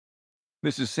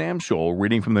This is Sam Scholl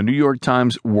reading from the New York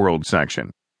Times World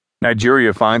section.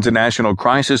 Nigeria finds a national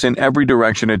crisis in every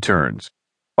direction it turns.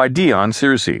 By Dionne,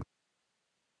 Searcey.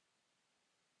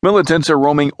 Militants are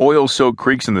roaming oil-soaked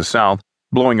creeks in the south,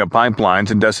 blowing up pipelines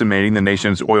and decimating the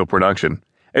nation's oil production.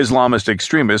 Islamist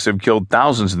extremists have killed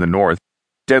thousands in the north.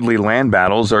 Deadly land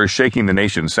battles are shaking the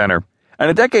nation's center. And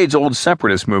a decades-old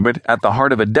separatist movement at the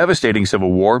heart of a devastating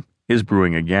civil war is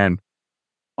brewing again.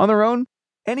 On their own,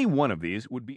 any one of these would be